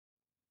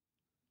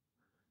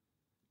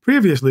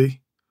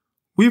Previously,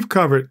 we've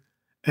covered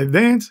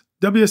advanced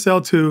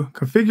WSL2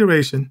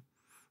 configuration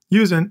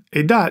using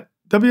a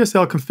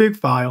 .wslconfig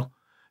file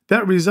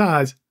that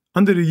resides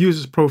under the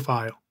user's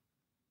profile.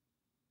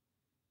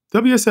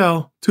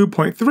 WSL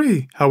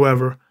 2.3,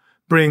 however,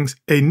 brings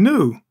a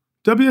new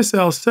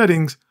WSL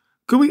Settings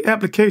GUI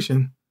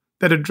application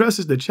that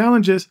addresses the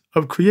challenges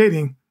of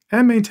creating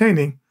and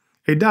maintaining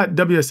a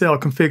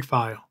 .wslconfig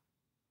file.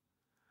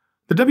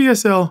 The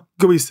WSL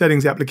GUI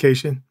Settings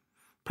application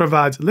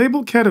provides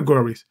labeled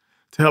categories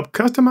to help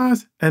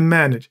customize and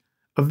manage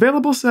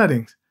available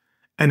settings,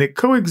 and it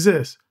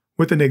coexists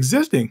with an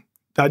existing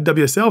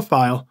 .wsl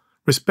file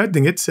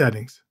respecting its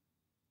settings.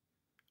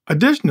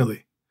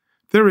 Additionally,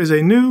 there is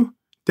a new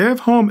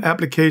Dev Home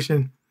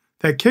application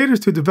that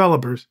caters to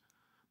developers,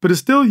 but is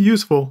still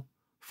useful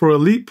for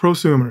elite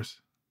prosumers.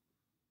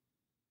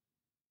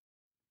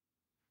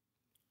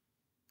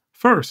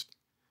 First,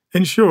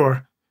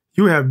 ensure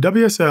you have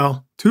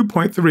WSL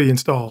 2.3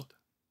 installed.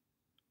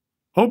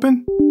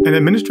 Open an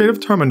administrative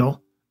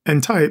terminal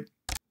and type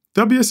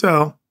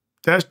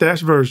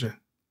WSL-version.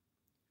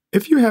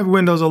 If you have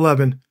Windows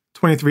 11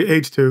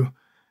 23H2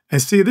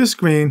 and see this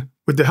screen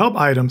with the help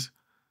items,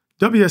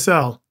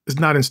 WSL is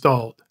not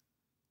installed.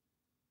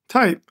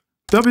 Type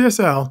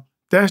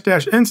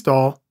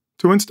WSL-install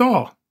to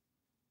install.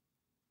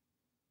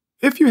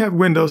 If you have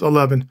Windows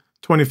 11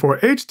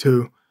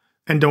 24H2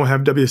 and don't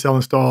have WSL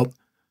installed,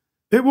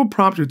 it will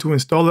prompt you to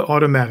install it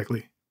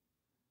automatically.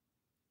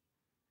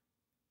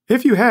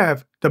 If you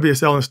have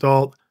WSL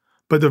installed,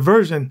 but the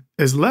version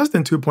is less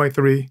than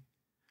 2.3,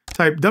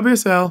 type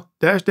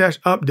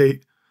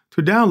WSL-update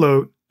to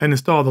download and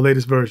install the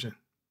latest version.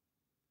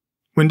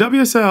 When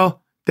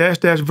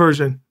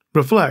WSL-version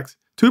reflects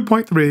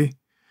 2.3,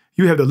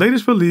 you have the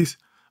latest release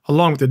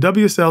along with the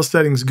WSL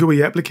Settings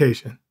GUI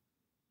application.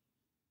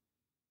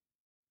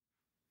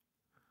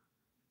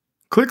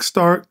 Click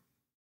Start,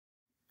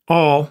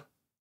 All,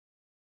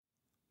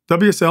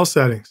 WSL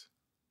Settings.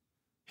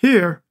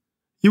 Here,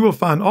 you will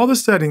find all the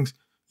settings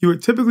you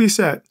would typically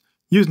set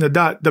using the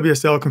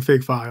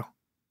 .wslconfig file.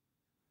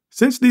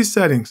 Since these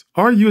settings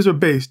are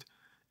user-based,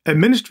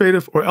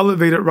 administrative or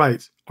elevated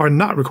rights are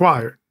not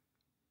required.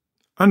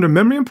 Under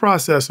Memory and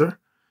Processor,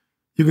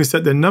 you can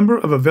set the number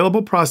of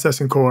available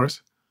processing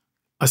cores,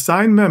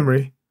 assign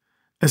memory,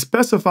 and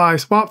specify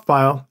swap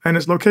file and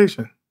its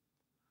location.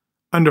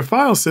 Under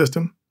File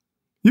System,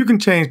 you can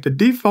change the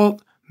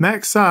default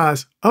max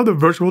size of the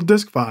virtual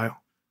disk file.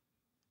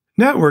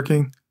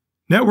 Networking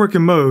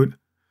mode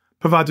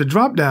provides a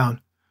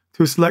drop-down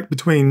to select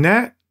between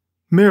NAT,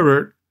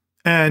 mirrored,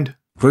 and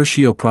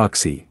Virtual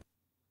proxy,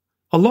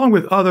 along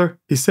with other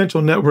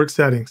essential network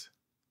settings.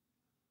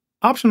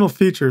 Optional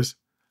features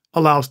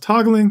allows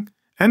toggling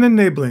and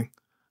enabling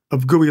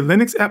of GUI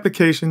Linux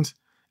applications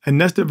and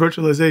nested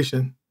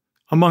virtualization,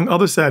 among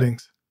other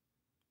settings.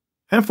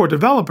 And for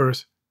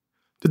developers,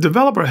 the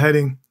developer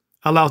heading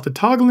allows the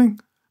toggling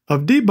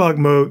of debug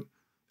mode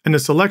and the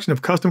selection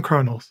of custom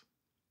kernels.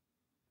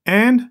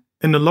 And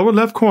in the lower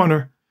left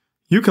corner,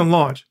 you can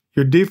launch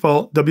your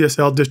default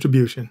WSL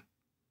distribution.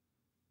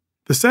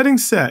 The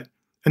settings set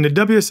in the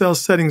WSL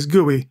Settings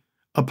GUI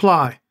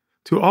apply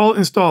to all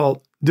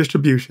installed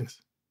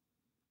distributions.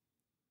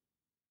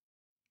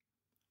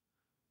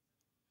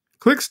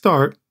 Click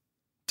Start,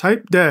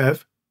 type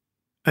Dev,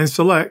 and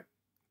select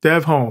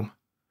Dev Home.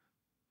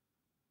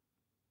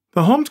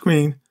 The home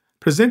screen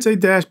presents a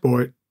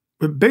dashboard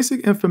with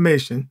basic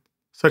information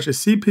such as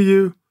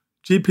CPU,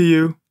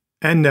 GPU,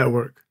 and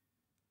network.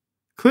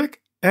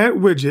 Click Add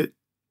Widget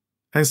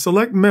and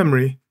select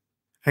Memory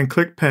and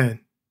click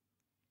Pen.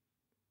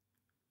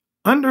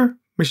 Under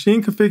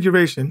Machine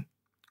Configuration,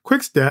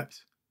 Quick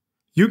Steps,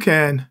 you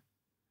can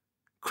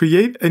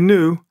create a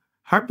new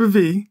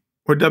Hyper-V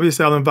or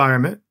WSL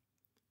environment,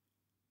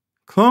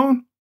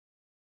 clone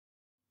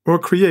or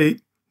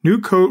create new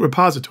code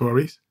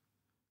repositories,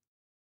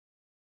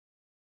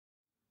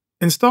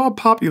 install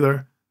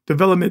popular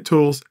development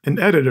tools and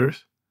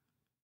editors,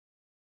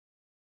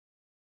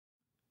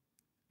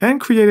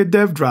 and create a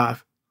dev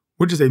drive,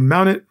 which is a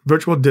mounted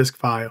virtual disk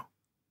file.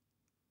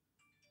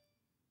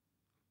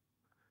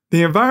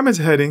 The Environments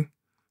heading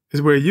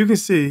is where you can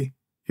see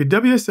your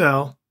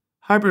WSL,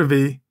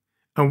 Hyper-V,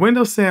 and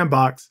Windows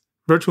Sandbox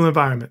virtual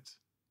environments.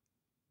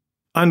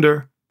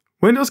 Under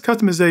Windows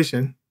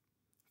Customization,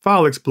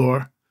 File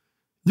Explorer,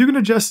 you can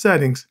adjust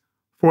settings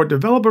for a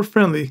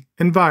developer-friendly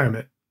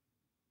environment.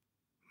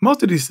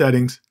 Most of these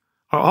settings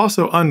are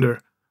also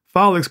under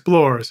File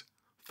Explorer's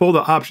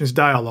Folder Options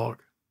dialog.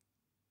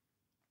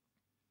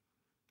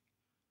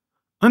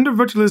 Under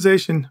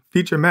Virtualization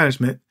Feature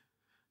Management,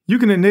 you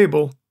can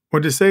enable or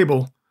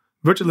disable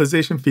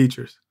virtualization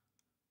features.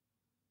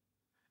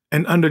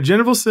 And under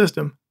General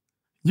System,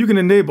 you can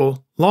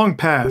enable long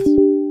paths,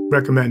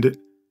 recommended,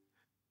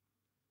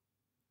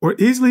 or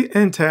easily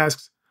end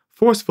tasks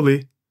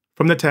forcefully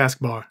from the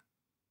taskbar.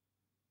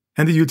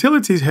 And the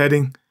Utilities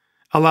heading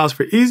allows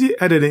for easy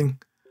editing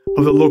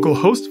of the local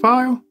host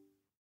file,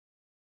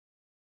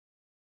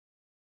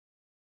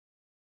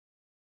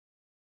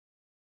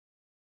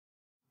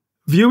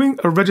 viewing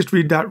of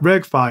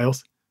registry.reg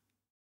files,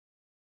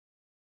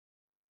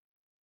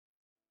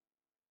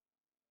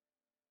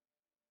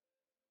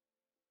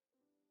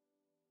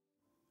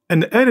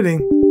 and the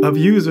editing of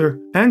user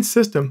and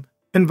system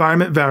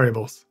environment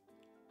variables.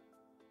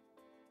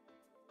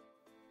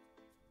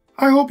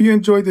 I hope you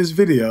enjoyed this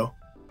video,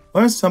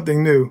 learned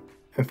something new,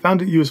 and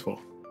found it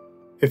useful.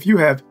 If you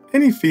have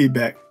any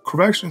feedback,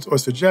 corrections, or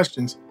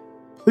suggestions,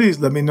 please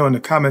let me know in the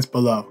comments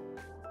below.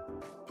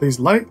 Please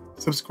like,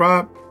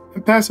 subscribe,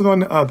 and pass it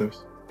on to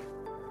others.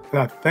 And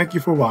I thank you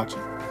for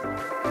watching.